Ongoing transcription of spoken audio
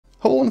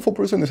Hello wonderful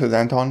person, this is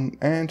Anton,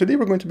 and today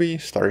we're going to be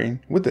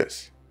starting with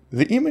this.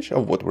 The image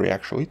of what we're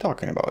actually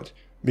talking about,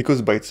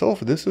 because by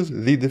itself this is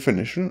the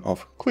definition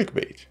of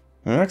clickbait.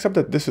 And except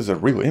that this is a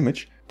real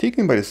image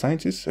taken by the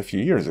scientists a few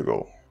years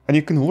ago. And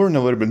you can learn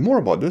a little bit more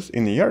about this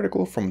in the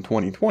article from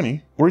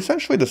 2020, where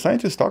essentially the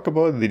scientists talk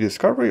about the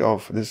discovery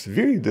of this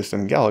very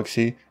distant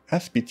galaxy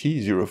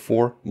SPT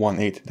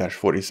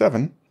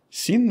 0418-47,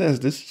 seen as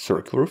this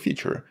circular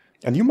feature.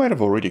 And you might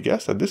have already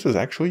guessed that this is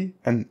actually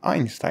an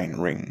Einstein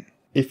ring.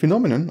 A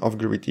phenomenon of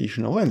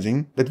gravitational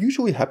lensing that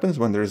usually happens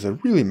when there is a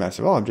really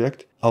massive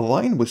object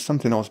aligned with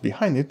something else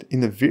behind it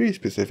in a very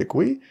specific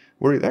way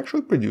where it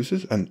actually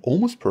produces an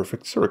almost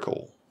perfect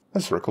circle. A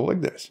circle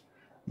like this.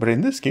 But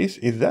in this case,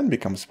 it then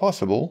becomes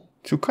possible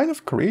to kind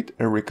of create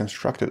a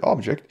reconstructed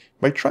object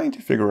by trying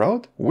to figure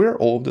out where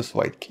all of this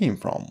light came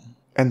from.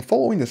 And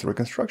following this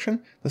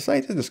reconstruction, the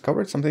scientists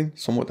discovered something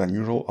somewhat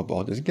unusual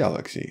about this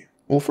galaxy.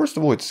 Well, first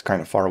of all, it's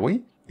kind of far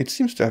away. It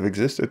seems to have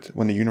existed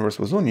when the universe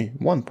was only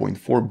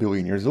 1.4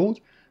 billion years old,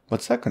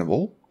 but second of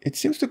all, it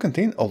seems to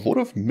contain a lot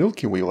of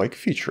Milky Way-like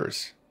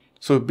features.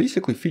 So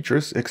basically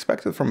features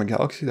expected from a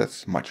galaxy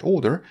that's much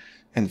older,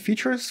 and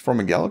features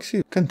from a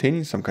galaxy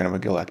containing some kind of a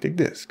galactic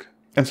disk.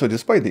 And so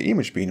despite the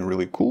image being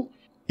really cool,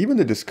 even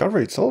the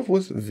discovery itself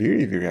was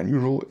very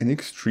unusual and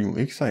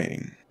extremely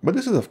exciting. But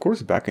this is of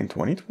course back in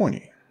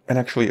 2020, and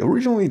actually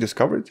originally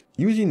discovered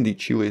using the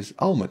Chile's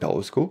ALMA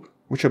telescope,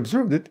 which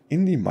observed it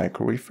in the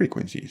microwave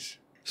frequencies.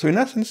 So in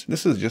essence,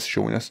 this is just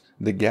showing us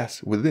the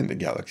gas within the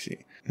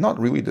galaxy, not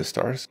really the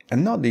stars,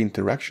 and not the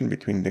interaction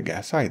between the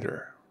gas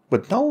either.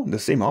 But now, the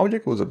same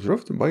object was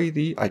observed by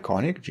the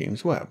iconic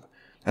James Webb,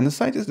 and the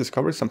scientists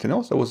discovered something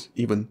else that was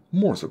even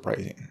more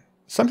surprising.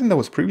 Something that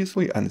was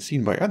previously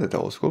unseen by other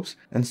telescopes,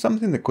 and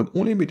something that could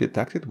only be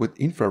detected with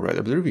infrared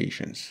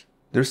observations.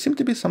 There seemed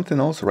to be something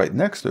else right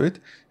next to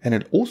it, and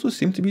it also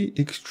seemed to be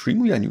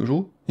extremely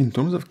unusual in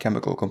terms of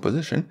chemical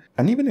composition,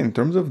 and even in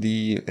terms of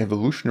the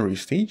evolutionary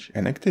stage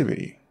and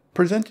activity,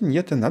 presenting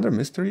yet another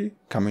mystery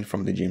coming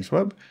from the James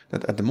Webb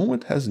that at the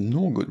moment has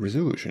no good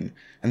resolution,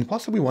 and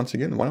possibly once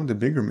again one of the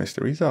bigger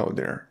mysteries out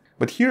there.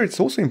 But here it's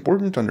also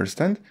important to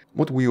understand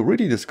what we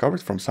already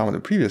discovered from some of the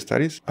previous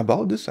studies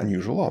about this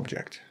unusual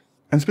object.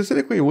 And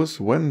specifically it was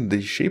when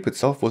the shape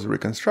itself was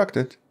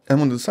reconstructed, and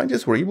when the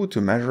scientists were able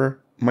to measure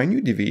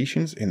minute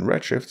deviations in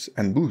redshifts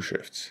and blue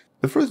shifts.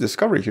 The first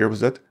discovery here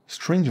was that,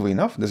 strangely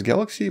enough, this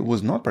galaxy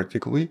was not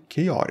particularly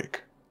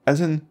chaotic. As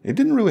in, it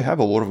didn't really have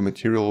a lot of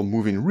material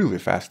moving really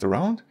fast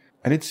around,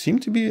 and it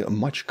seemed to be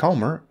much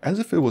calmer, as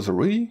if it was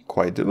already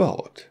quite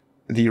developed.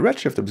 The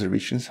redshift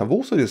observations have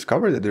also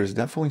discovered that there's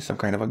definitely some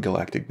kind of a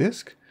galactic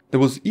disk. There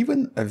was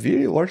even a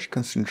very large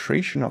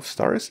concentration of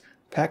stars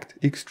packed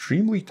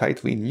extremely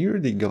tightly near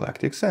the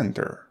galactic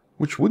center,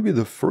 which would be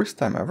the first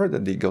time ever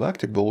that the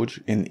galactic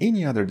bulge in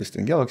any other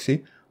distant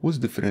galaxy was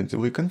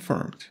definitively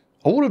confirmed.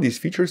 A lot of these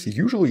features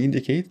usually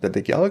indicate that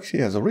the galaxy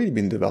has already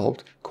been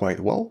developed quite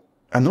well,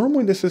 and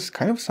normally this is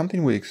kind of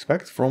something we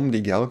expect from the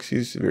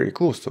galaxies very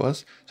close to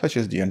us, such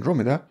as the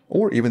Andromeda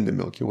or even the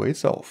Milky Way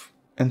itself.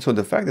 And so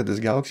the fact that this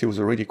galaxy was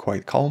already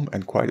quite calm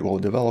and quite well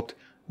developed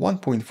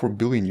 1.4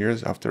 billion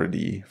years after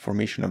the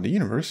formation of the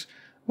universe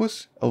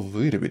was a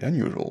little bit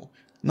unusual.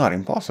 Not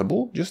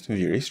impossible, just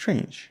very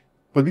strange.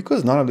 But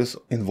because none of this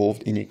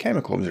involved any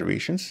chemical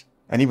observations,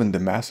 and even the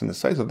mass and the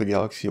size of the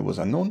galaxy was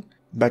unknown,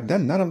 back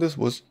then none of this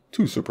was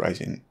too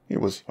surprising.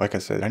 It was, like I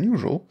said,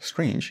 unusual,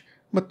 strange,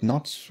 but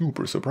not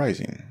super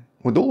surprising.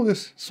 With all of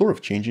this sort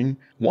of changing,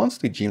 once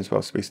the James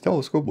Webb Space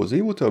Telescope was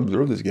able to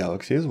observe this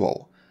galaxy as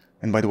well.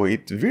 And by the way,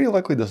 it very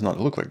likely does not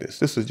look like this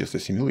is just a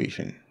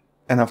simulation.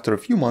 And after a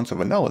few months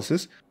of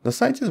analysis, the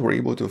scientists were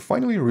able to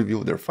finally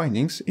reveal their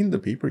findings in the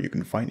paper you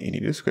can find in the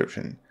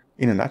description.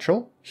 In a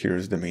nutshell,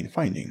 here's the main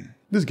finding.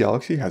 This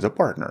galaxy has a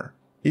partner,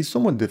 a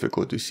somewhat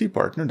difficult to see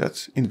partner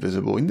that's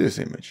invisible in this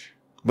image.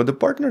 But the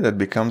partner that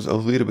becomes a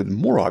little bit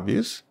more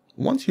obvious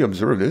once you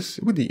observe this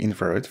with the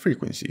infrared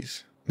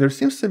frequencies. There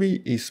seems to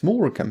be a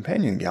smaller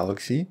companion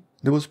galaxy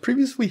that was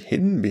previously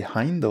hidden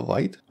behind the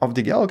light of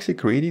the galaxy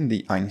creating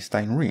the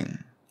Einstein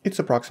ring. It's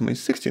approximately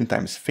 16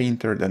 times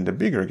fainter than the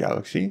bigger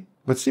galaxy,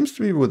 but seems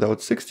to be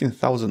about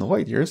 16,000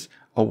 light years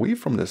away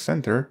from the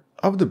center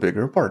of the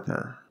bigger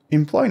partner.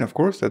 Implying, of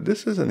course, that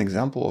this is an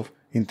example of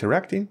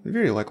interacting,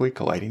 very likely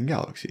colliding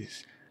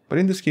galaxies, but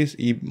in this case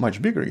a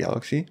much bigger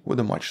galaxy with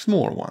a much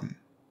smaller one,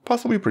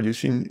 possibly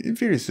producing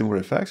very similar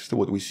effects to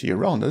what we see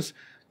around us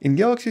in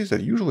galaxies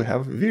that usually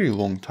have very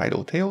long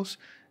tidal tails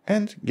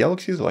and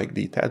galaxies like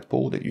the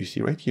tadpole that you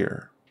see right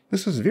here.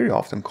 This is very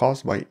often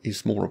caused by a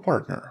smaller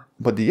partner,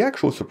 but the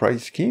actual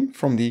surprise came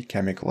from the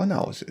chemical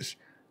analysis.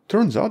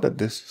 Turns out that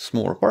this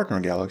smaller partner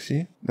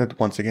galaxy, that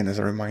once again as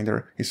a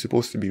reminder is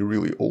supposed to be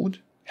really old,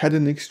 had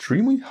an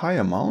extremely high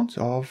amount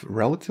of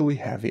relatively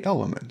heavy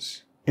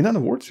elements. In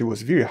other words, it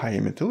was very high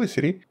in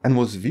metallicity and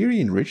was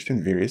very enriched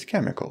in various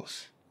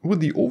chemicals, with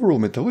the overall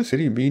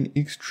metallicity being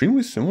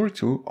extremely similar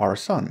to our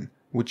Sun,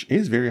 which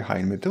is very high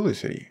in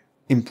metallicity,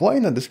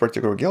 implying that this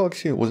particular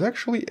galaxy was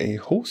actually a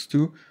host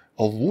to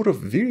a lot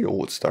of very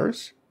old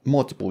stars,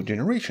 multiple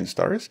generation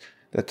stars,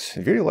 that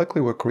very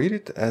likely were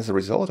created as a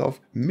result of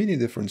many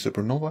different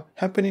supernovae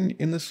happening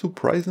in a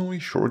surprisingly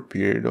short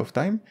period of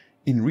time,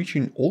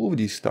 enriching all of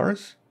these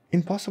stars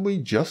in possibly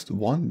just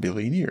 1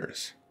 billion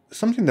years.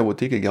 Something that would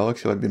take a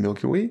galaxy like the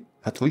Milky Way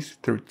at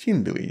least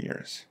 13 billion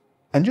years.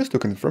 And just to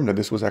confirm that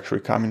this was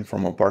actually coming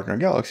from a partner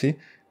galaxy,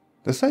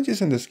 the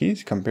scientists in this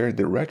case compared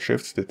the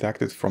redshifts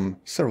detected from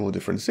several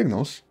different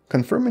signals,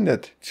 confirming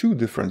that 2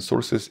 different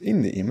sources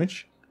in the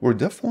image were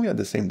definitely at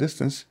the same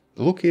distance,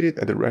 located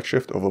at a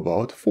redshift of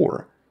about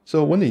 4,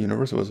 so when the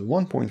universe was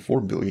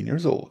 1.4 billion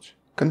years old,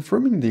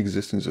 confirming the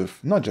existence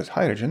of not just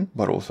hydrogen,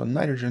 but also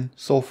nitrogen,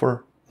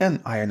 sulfur,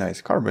 and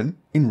ionized carbon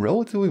in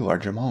relatively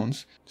large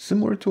amounts,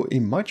 similar to a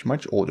much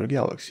older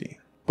galaxy.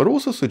 But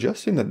also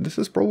suggesting that this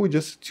is probably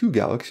just 2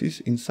 galaxies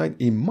inside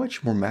a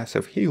much more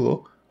massive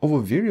halo of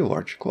a very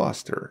large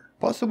cluster,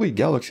 possibly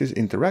galaxies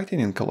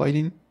interacting and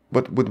colliding,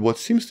 but with what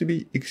seems to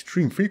be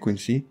extreme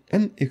frequency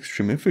and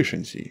extreme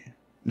efficiency,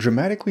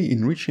 dramatically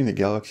enriching the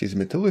galaxy's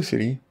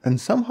metallicity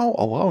and somehow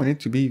allowing it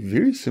to be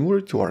very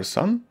similar to our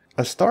Sun,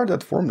 a star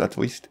that formed at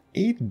least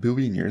 8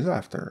 billion years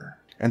after.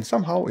 And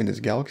somehow in this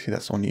galaxy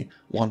that's only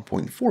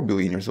 1.4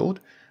 billion years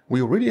old,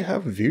 we already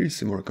have very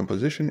similar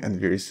composition and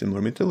very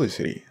similar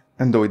metallicity.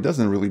 And though it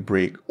doesn't really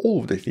break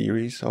all of the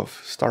theories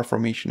of star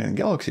formation and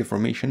galaxy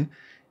formation,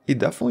 it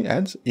definitely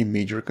adds a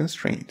major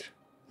constraint.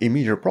 A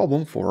major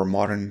problem for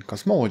modern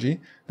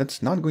cosmology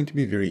that's not going to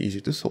be very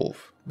easy to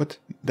solve, but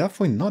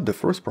definitely not the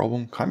first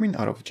problem coming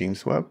out of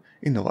James Webb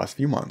in the last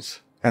few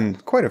months.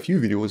 And quite a few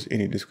videos in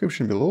the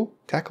description below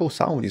tackle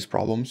some of these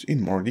problems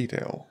in more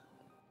detail.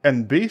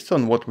 And based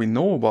on what we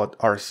know about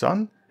our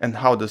Sun and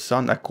how the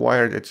Sun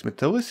acquired its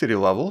metallicity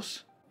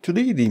levels,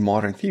 today the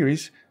modern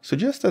theories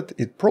suggest that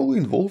it probably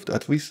involved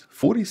at least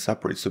 40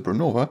 separate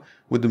supernovae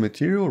with the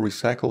material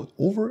recycled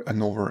over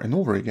and over and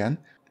over again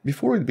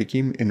before it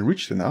became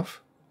enriched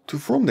enough to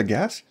form the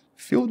gas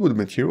filled with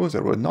materials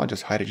that were not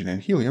just hydrogen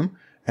and helium,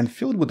 and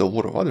filled with a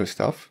lot of other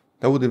stuff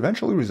that would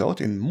eventually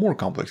result in more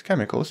complex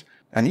chemicals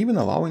and even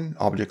allowing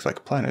objects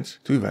like planets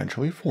to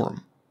eventually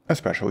form,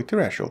 especially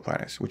terrestrial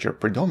planets, which are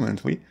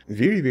predominantly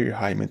very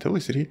high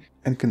metallicity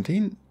and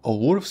contain a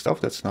lot of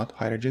stuff that's not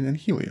hydrogen and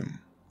helium.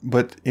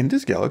 But in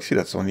this galaxy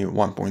that's only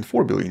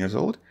 1.4 billion years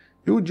old,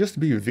 it would just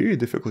be very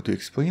difficult to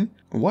explain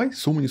why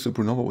so many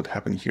supernovae would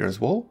happen here as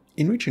well,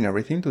 enriching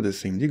everything to the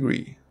same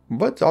degree.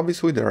 But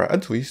obviously there are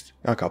at least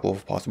a couple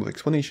of possible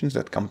explanations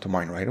that come to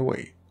mind right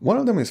away. One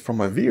of them is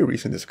from a very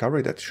recent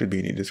discovery that should be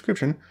in the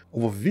description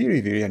of a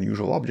very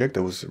unusual object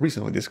that was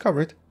recently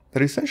discovered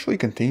that essentially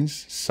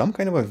contains some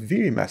kind of a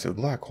very massive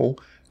black hole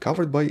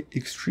covered by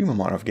extreme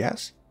amount of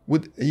gas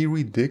with a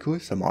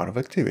ridiculous amount of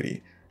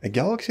activity. A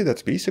galaxy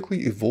that's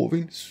basically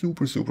evolving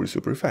super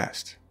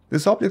fast.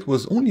 This object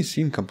was only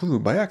seen completely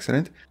by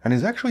accident and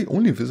is actually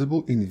only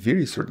visible in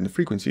very certain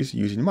frequencies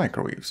using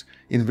microwaves,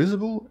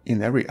 invisible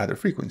in every other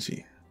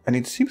frequency. And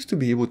it seems to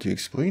be able to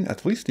explain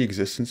at least the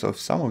existence of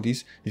some of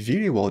these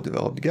very well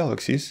developed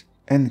galaxies,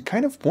 and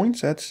kind of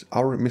points at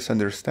our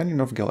misunderstanding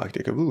of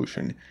galactic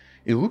evolution.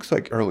 It looks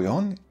like early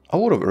on, a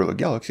lot of early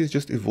galaxies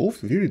just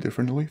evolved very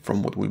differently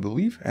from what we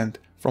believe and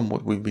from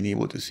what we've been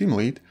able to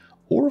simulate,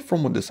 or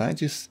from what the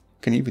scientists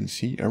can even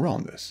see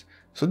around us.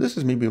 So this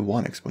is maybe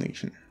one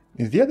explanation.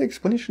 The other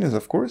explanation is,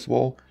 of course,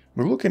 well,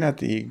 we're looking at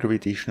the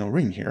gravitational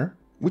ring here,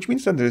 which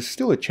means that there's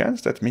still a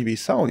chance that maybe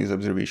some of these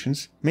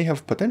observations may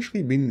have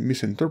potentially been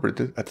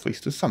misinterpreted, at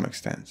least to some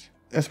extent.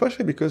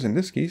 Especially because in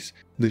this case,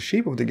 the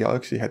shape of the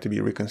galaxy had to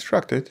be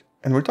reconstructed,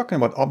 and we're talking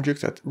about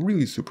objects at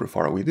really super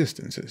far away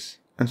distances.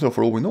 And so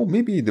for all we know,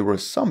 maybe there were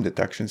some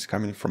detections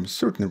coming from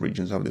certain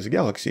regions of this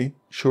galaxy,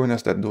 showing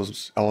us that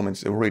those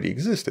elements already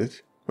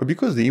existed, but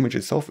because the image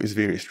itself is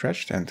very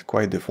stretched and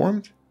quite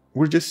deformed,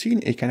 we're just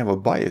seeing a kind of a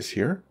bias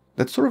here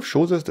that sort of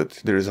shows us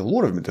that there is a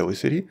lot of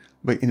metallicity,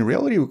 but in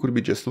reality we could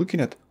be just looking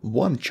at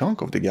one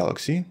chunk of the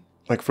galaxy,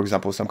 like for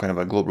example some kind of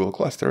a globular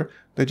cluster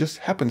that just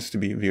happens to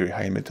be very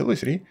high in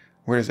metallicity,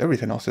 whereas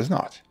everything else is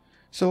not.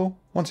 So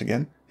once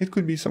again, it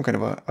could be some kind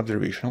of an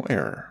observational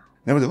error.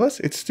 Nevertheless,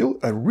 it's still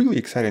a really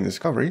exciting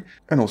discovery,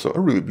 and also a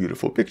really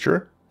beautiful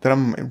picture that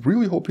I'm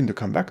really hoping to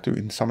come back to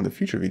in some of the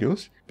future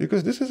videos,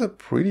 because this is a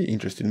pretty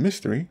interesting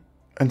mystery,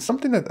 and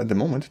something that at the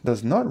moment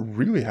does not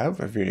really have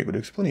a very good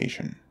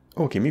explanation.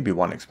 Okay, maybe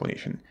one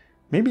explanation.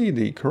 Maybe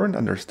the current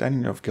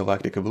understanding of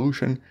galactic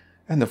evolution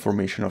and the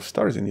formation of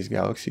stars in these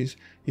galaxies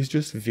is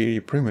just very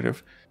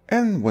primitive,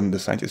 and when the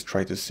scientists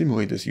try to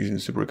simulate this using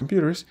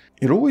supercomputers,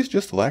 it always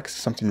just lacks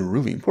something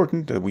really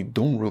important that we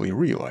don't really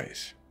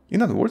realize.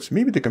 In other words,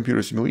 maybe the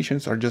computer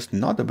simulations are just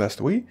not the best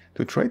way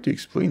to try to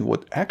explain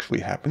what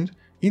actually happened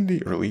in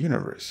the early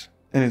universe.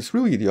 And it's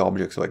really the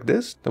objects like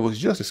this that was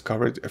just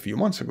discovered a few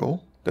months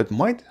ago that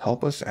might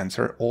help us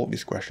answer all of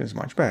these questions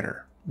much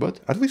better. But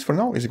at least for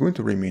now, it's going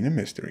to remain a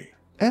mystery.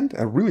 And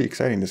a really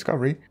exciting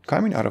discovery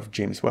coming out of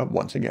James Webb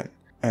once again.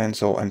 And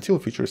so until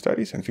future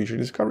studies and future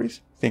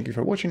discoveries, thank you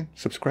for watching,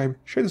 subscribe,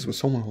 share this with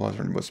someone who has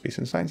learned about space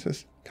and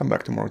sciences, come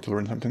back tomorrow to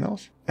learn something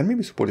else, and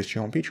maybe support this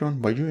channel on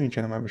Patreon by joining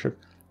channel membership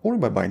or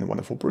by buying a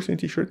Wonderful Person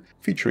t-shirt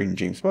featuring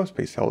James Webb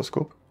Space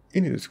Telescope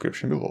in the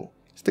description below.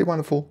 Stay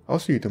wonderful, I'll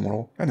see you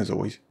tomorrow, and as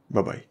always,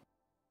 bye bye.